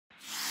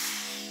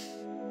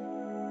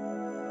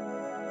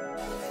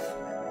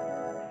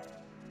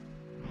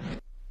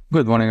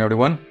Good morning,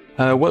 everyone.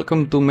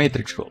 Welcome to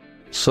MatrixGold.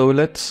 So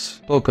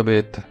let's talk a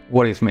bit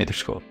what is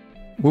MatrixGold.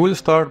 We will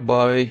start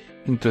by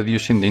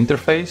introducing the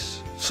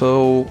interface.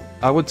 So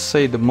I would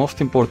say the most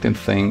important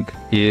thing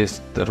is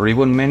the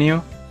ribbon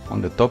menu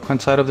on the top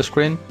hand side of the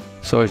screen.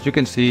 So as you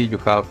can see, you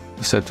have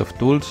a set of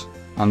tools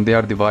and they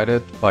are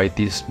divided by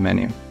this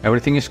menu.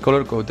 Everything is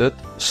color coded.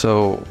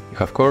 So you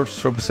have curves,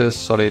 surfaces,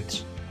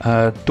 solids,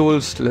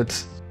 tools.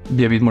 Let's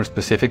be a bit more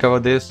specific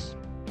about this.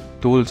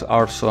 Tools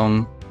are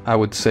some, I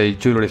would say,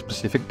 jewelry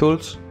specific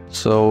tools.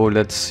 So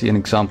let's see an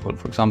example,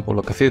 for example,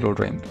 a cathedral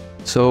ring.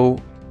 So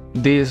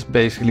this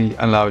basically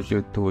allows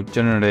you to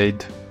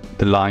generate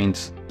the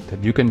lines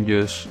that you can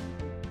use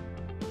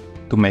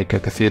to make a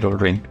cathedral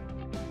ring.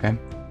 Okay.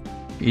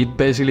 It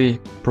basically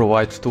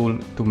provides tool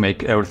to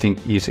make everything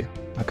easy.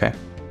 Okay.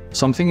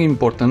 Something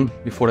important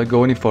before I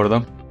go any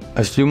further,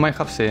 as you might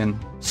have seen,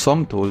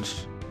 some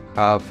tools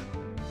have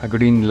a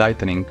green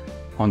lightning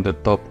on the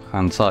top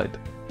hand side.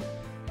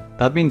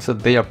 That means that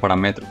they are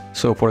parametric.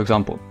 So for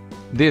example,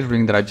 this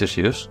ring that I just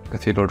used,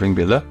 Cathedral Ring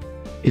Builder,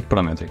 it's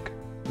parametric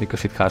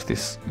because it has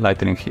this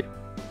lightning here.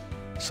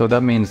 So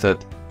that means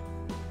that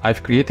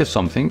I've created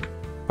something,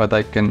 but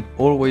I can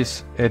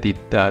always edit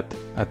that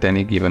at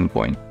any given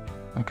point.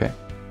 Okay.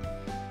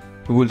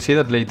 We will see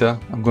that later.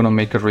 I'm going to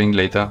make a ring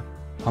later.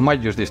 I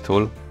might use this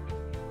tool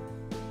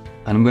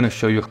and I'm going to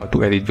show you how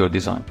to edit your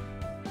design.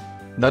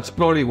 That's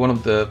probably one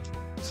of the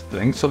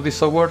strengths of this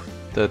software,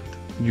 that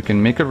you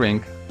can make a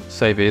ring,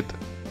 save it,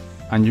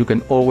 and you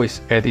can always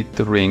edit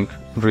the ring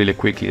really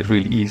quickly,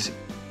 really easy.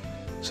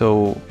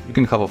 So you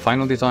can have a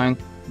final design,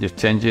 just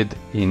change it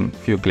in a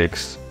few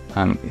clicks,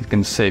 and it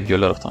can save you a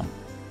lot of time.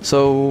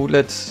 So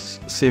let's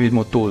see a bit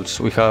more tools.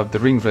 We have the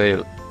ring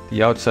rail,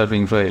 the outside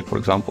ring rail, for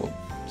example.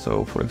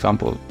 So for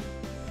example,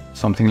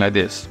 something like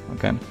this,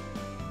 okay?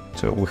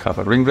 So we have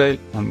a ring rail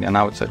and an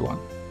outside one.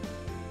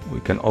 We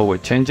can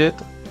always change it.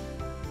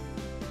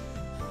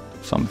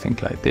 Something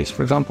like this,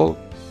 for example.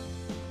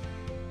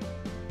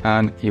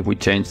 And if we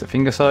change the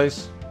finger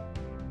size,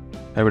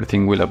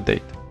 everything will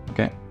update.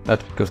 Okay,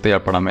 that's because they are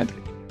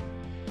parametric.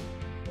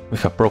 We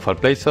have profile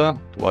placer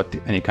to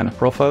add any kind of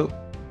profile.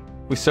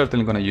 We're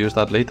certainly going to use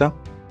that later.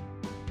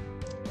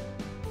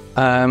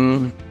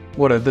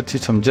 What are the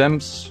some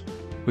gems?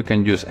 We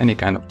can use any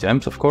kind of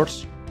gems, of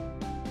course.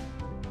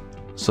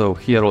 So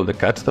here are all the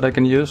cats that I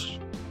can use.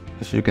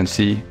 As you can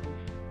see,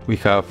 we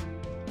have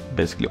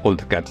basically all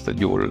the cats that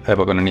you will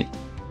ever gonna need.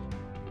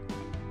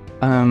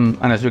 And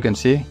as you can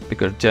see,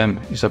 because gem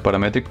is a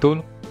parametric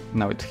tool,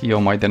 now it's here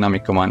on my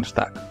dynamic command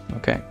stack.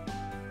 Okay.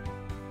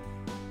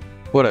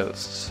 What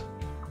else?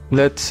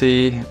 Let's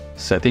see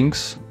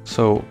settings.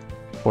 So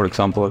for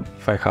example,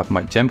 if I have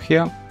my gem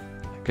here,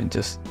 I can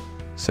just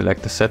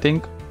select the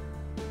setting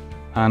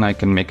and I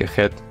can make a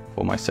head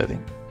for my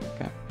setting.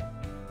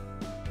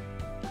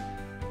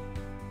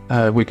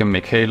 Okay. We can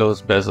make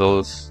halos,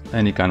 bezels,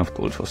 any kind of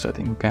tools for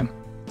setting. Okay.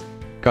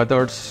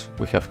 Cutters,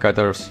 we have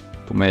cutters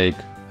to make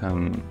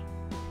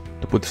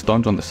to put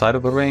stones on the side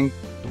of the ring,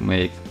 to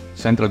make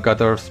central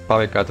cutters,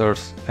 power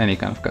cutters, any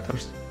kind of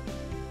cutters.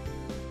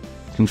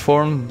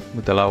 Transform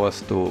would allow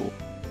us to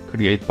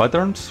create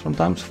patterns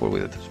sometimes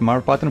with a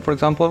smart pattern, for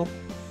example,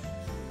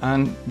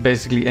 and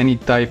basically any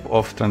type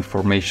of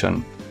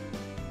transformation,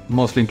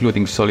 mostly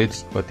including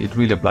solids, but it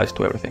really applies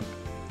to everything.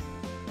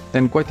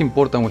 Then quite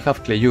important, we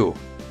have ClayU.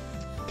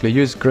 ClayU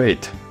is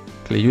great.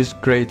 ClayU is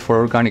great for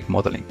organic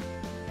modeling.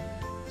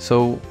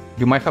 So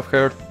you might have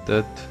heard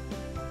that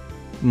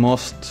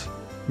most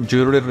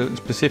jewelry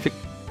specific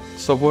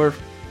software,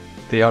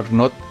 they are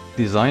not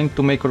designed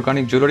to make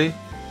organic jewelry.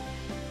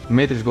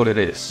 MatrixGold it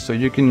is, so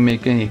you can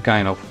make any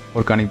kind of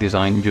organic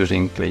design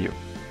using ClayU.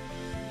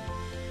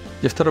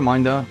 Just a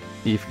reminder,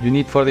 if you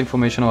need further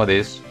information about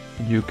this,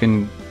 you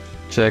can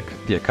check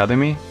the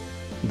Academy.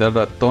 There's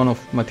a ton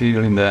of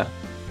material in there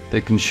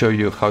that can show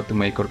you how to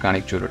make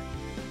organic jewelry.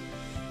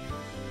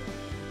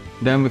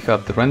 Then we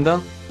have the render.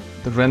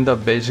 The render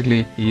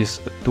basically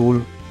is a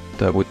tool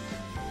that would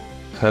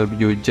help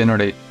you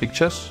generate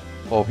pictures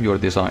of your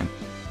design.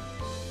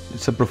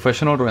 It's a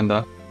professional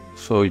render,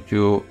 so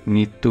you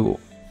need to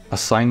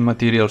assign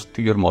materials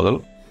to your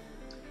model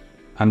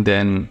and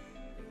then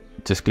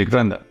just click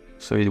render.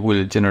 So it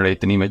will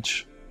generate an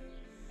image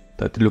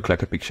that looks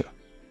like a picture.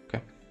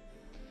 Okay.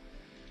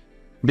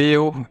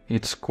 View,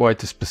 it's quite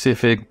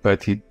specific,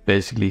 but it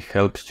basically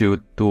helps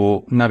you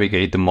to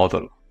navigate the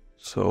model.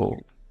 So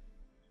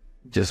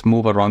just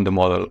move around the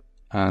model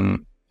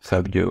and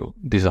help you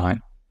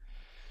design.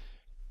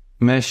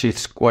 Mesh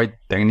is quite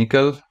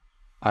technical.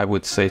 I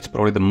would say it's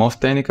probably the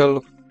most technical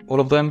of all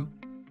of them.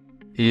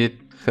 It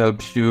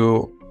helps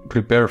you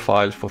prepare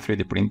files for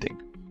 3D printing.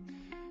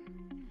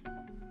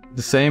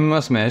 The same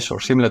as Mesh, or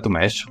similar to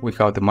Mesh, we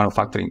have the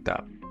Manufacturing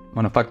tab.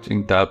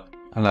 Manufacturing tab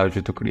allows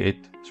you to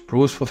create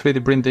sprues for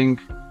 3D printing,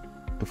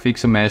 to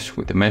fix a mesh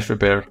with the mesh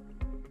repair,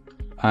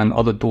 and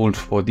other tools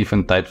for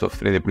different types of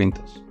 3D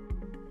printers.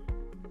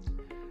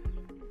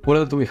 What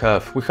else do we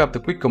have? We have the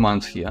quick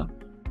commands here.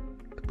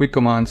 The quick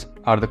commands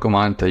are the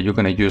commands that you're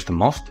going to use the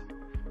most.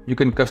 You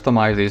can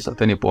customize this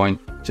at any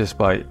point just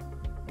by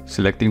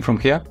selecting from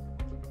here,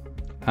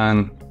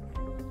 and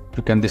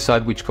you can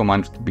decide which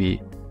commands to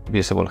be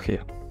visible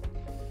here.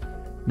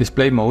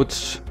 Display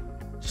modes.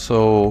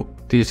 So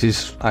this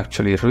is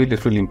actually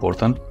really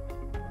important.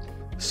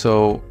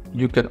 So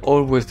you can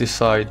always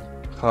decide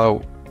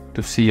how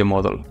to see a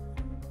model.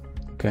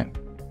 Okay,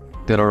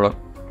 there are a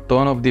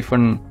ton of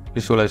different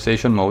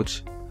visualization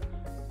modes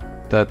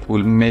that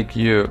will make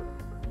you,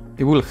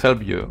 it will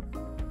help you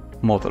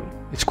model.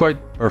 It's quite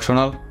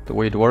personal the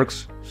way it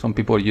works. Some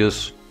people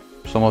use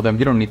some of them,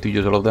 you don't need to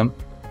use all of them,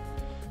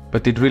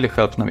 but it really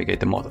helps navigate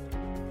the model.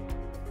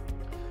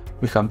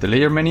 We have the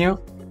layer menu.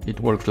 It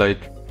works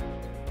like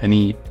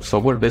any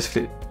software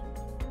basically.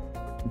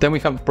 Then we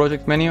have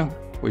project menu,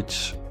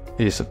 which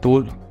is a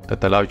tool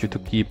that allows you to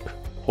keep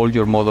all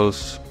your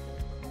models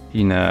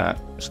in a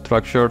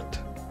structured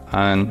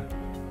and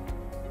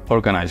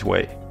organized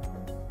way.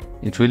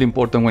 It's really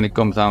important when it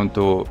comes down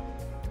to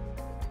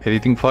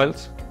editing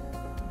files.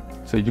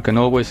 So you can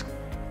always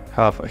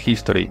have a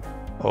history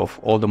of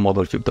all the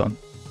models you've done.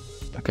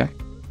 Okay.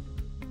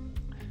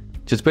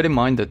 Just bear in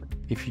mind that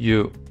if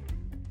you,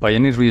 by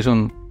any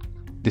reason,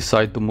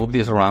 decide to move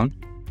this around,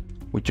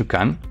 which you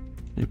can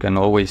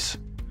always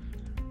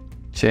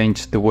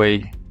change the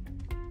way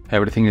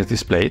everything is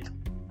displayed.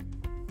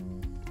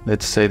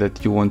 Let's say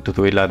that you want to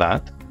do it like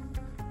that,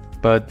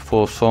 but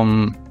for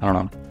some, I don't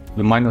know,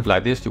 reminders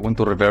like this, you want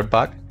to revert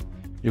back,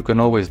 you can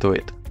always do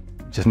it.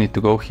 You just need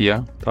to go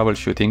here,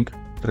 troubleshooting,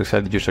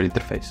 reset the user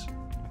interface.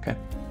 Okay.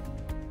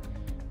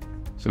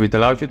 So it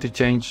allows you to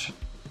change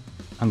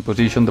and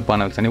position the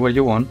panels anywhere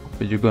you want,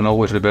 but you can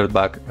always revert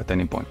back at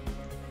any point.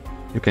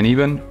 You can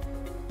even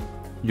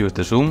use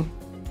the zoom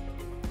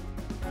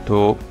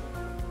to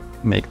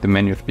make the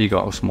menus bigger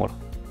or smaller.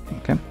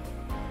 Okay.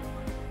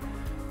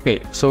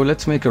 Okay, so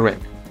let's make a ring.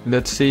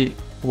 Let's see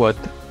what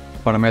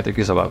parametric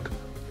is about.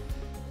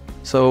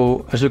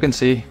 So as you can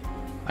see,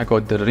 I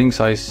got the ring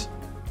size,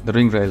 the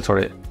ring rail,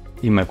 sorry,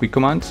 in my quick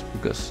commands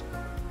because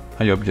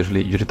I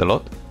obviously use it a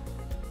lot.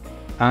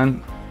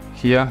 And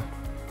here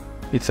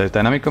it says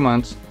dynamic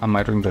commands and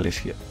my ring rail is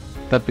here.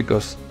 That's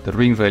because the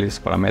ring rail is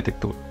parametric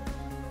tool.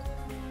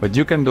 What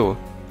you can do,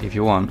 if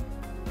you want,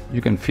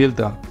 you can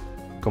filter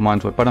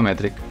commands by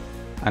parametric,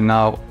 and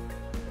now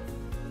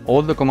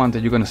all the commands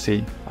that you're going to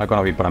see are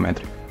going to be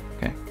parametric.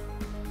 Okay,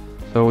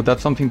 so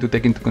that's something to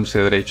take into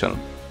consideration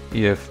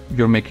if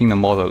you're making a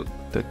model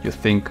that you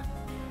think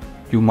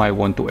you might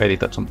want to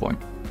edit at some point.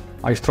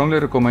 I strongly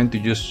recommend to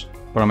use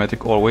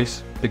parametric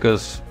always,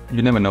 because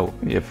you never know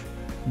if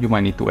you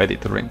might need to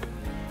edit the ring.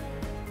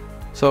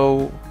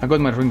 So I got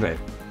my ring rail.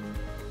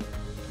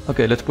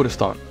 Okay, let's put a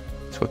start.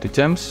 Let's go to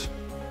gems,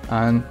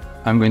 and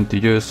I'm going to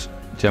use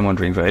gem on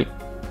ring rail.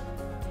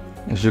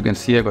 As you can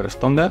see, I got a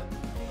stomp there.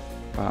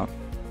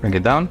 Bring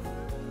it down,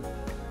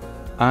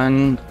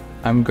 and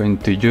I'm going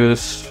to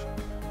use,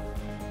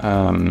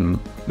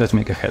 let's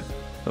make a head.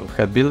 So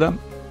head builder.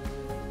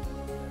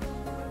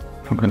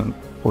 I'm going to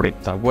put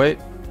it that way,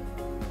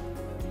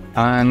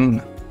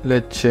 and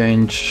let's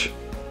change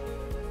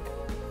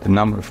the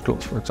number of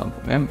tools, for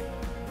example. Yeah?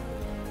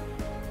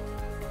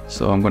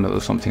 So I'm going to do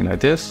something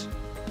like this,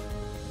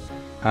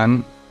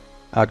 and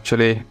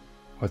actually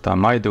what I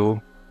might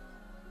do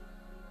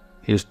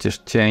is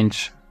just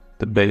change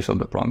the base of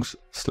the prongs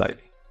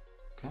slightly.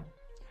 Okay.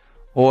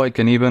 Or I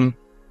can even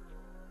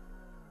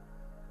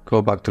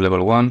go back to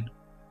level 1,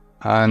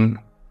 and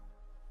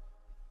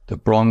the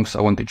prongs,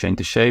 I want to change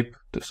the shape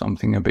to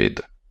something a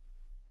bit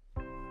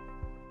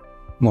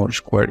more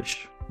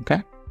squarish.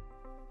 Okay,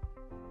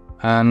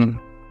 and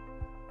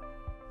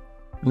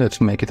let's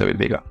make it a bit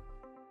bigger.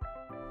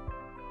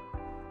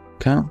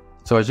 Okay,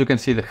 so as you can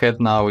see, the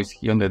head now is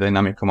here on the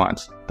dynamic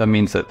commands. That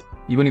means that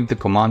even if the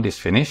command is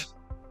finished,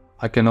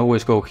 I can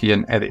always go here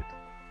and edit.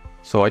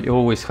 So I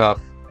always have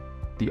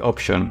the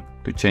option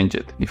to change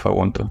it if I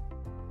want to.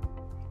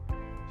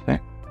 Okay.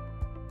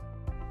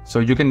 So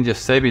you can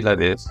just save it like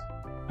this,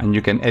 and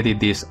you can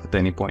edit this at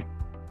any point.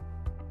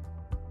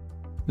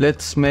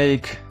 Let's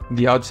make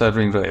the outside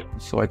ring rail.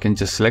 So I can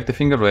just select the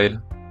finger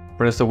rail,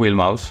 press the wheel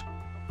mouse,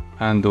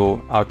 and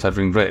do outside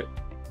ring rail.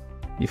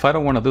 If I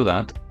don't want to do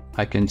that,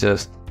 I can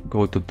just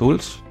go to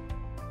tools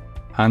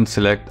and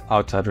select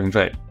outside ring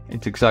rail.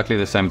 It's exactly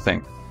the same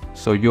thing.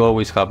 So you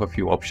always have a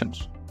few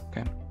options.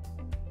 Okay.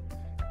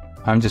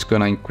 I'm just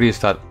going to increase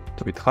that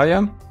a bit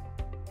higher.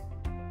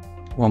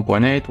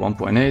 1.8,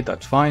 1.8,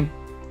 that's fine.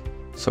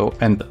 So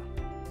enter.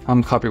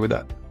 I'm happy with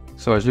that.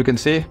 So as you can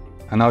see,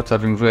 an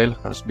outside ring rail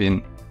has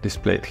been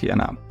displayed here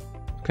now.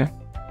 Okay.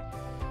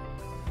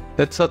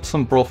 Let's add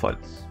some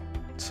profiles.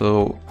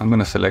 So I'm going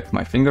to select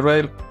my finger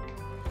rail,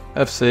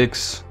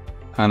 F6,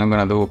 and I'm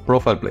going to do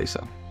profile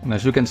placer. And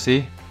as you can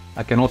see,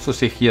 I can also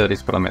see here that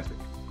it's parametric.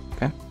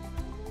 Okay.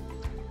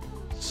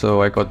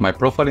 So I got my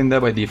profile in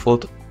there by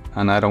default,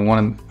 and I don't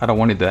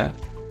want it there.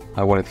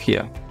 I want it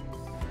here.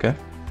 Okay.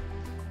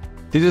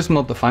 This is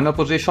not the final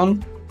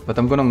position, but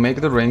I'm going to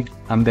make the ring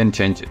and then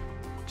change it,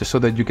 just so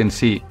that you can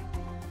see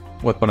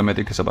what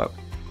parametric is about.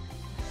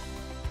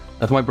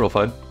 That's my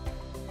profile,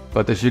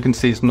 but as you can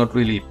see, it's not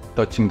really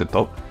touching the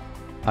top.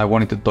 I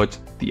want it to touch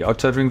the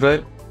outside ring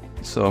rail.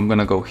 So I'm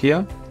gonna go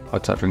here,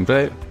 outside ring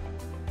rail,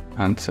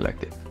 and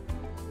select it.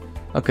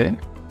 Okay,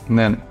 and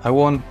then I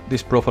want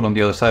this profile on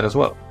the other side as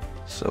well.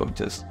 So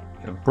just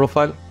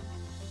profile,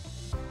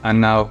 and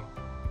now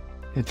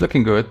it's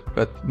looking good,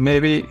 but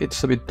maybe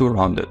it's a bit too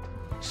rounded.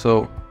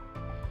 So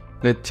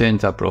let's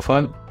change that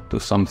profile to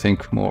something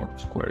more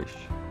squarish.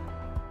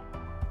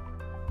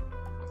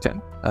 Okay,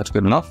 that's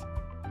good enough.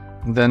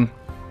 And then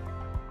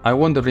I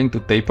want the ring to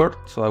taper,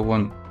 so I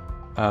want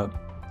a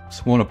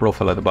smaller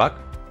profile at the back.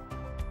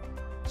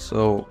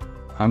 So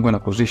I'm gonna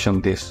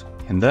position this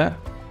in there,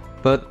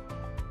 but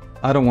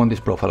I don't want this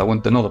profile, I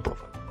want another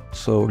profile.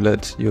 So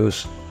let's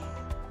use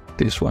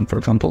this one, for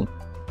example.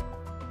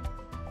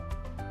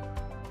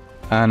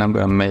 And I'm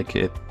gonna make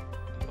it.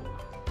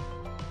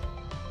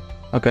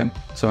 Okay,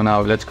 so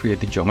now let's create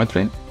the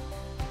geometry.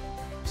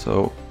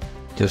 So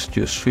just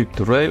use sweep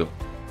to rail.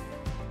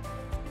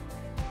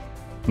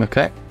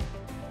 Okay.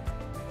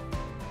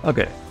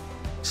 Okay,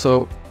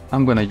 so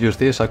I'm gonna use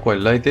this, I quite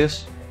like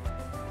this.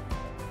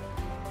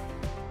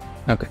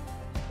 Okay,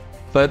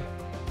 but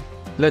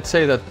let's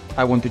say that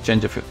I want to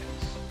change a few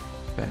things.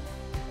 Okay.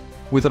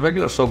 With a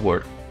regular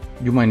software,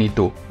 you might need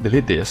to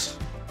delete this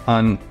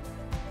and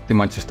they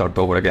might just start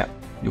over again.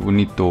 You will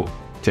need to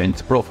change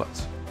the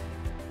profiles,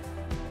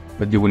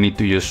 but you will need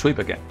to use sweep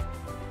again.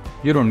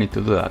 You don't need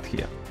to do that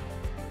here.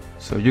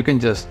 So you can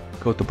just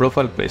go to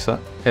Profile Placer,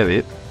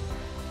 Edit,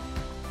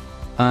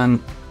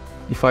 and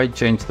if I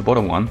change the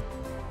bottom one,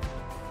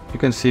 you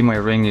can see my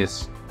ring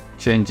is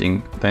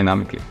changing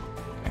dynamically.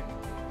 Okay.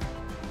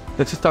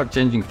 Let's start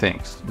changing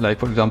things. Like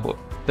for example,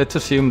 let's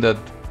assume that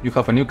you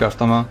have a new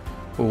customer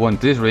who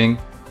wants this ring,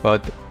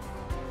 but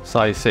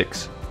size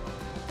 6.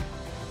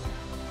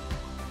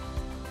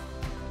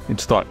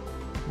 It's done.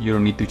 You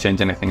don't need to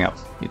change anything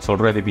else. It's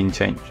already been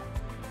changed.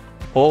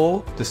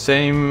 Or the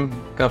same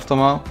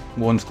customer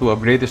wants to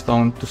upgrade the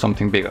stone to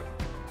something bigger.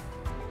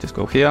 Just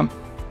go here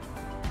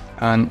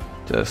and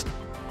just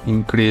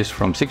increase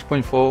from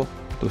 6.4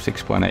 to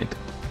 6.8.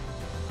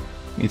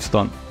 It's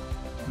done.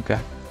 Okay.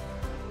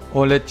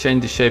 Or let's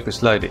change the shape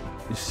slightly.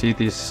 You see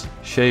this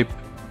shape,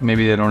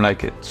 maybe they don't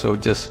like it. So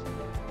just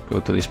go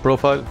to this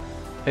profile,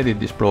 edit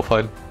this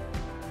profile,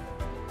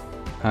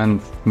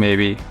 and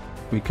maybe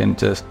we can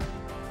just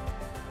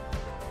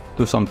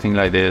do something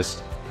like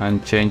this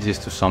and change this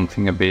to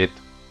something a bit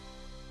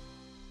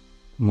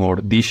more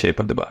D-shape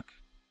at the back.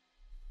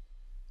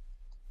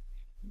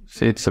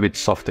 See, it's a bit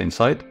softer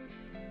inside.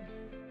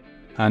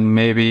 And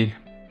maybe,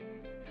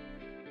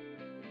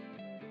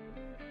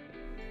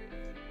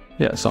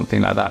 yeah,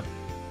 something like that.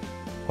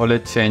 Or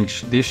let's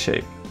change this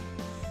shape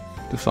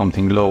to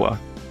something lower.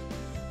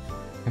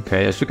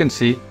 Okay, as you can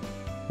see,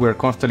 we're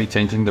constantly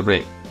changing the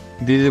ring.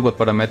 This is what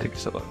parametric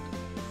is about.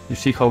 You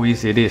see how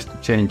easy it is to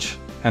change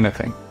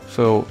anything.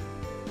 So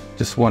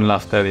just one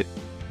last edit.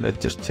 Let's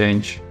just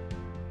change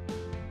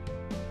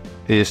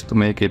this to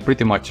make it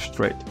pretty much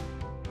straight.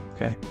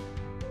 Okay.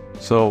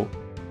 So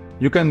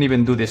you can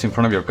even do this in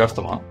front of your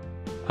customer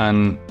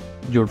and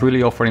you're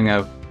really offering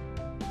a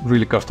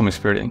really custom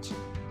experience.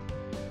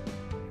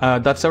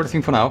 That's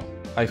everything for now.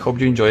 I hope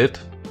you enjoy it.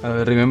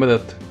 Remember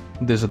that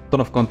there's a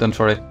ton of content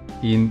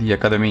in the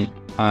Academy,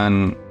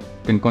 and you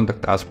can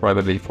contact us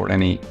privately for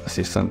any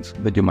assistance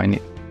that you might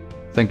need.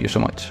 Thank you so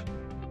much.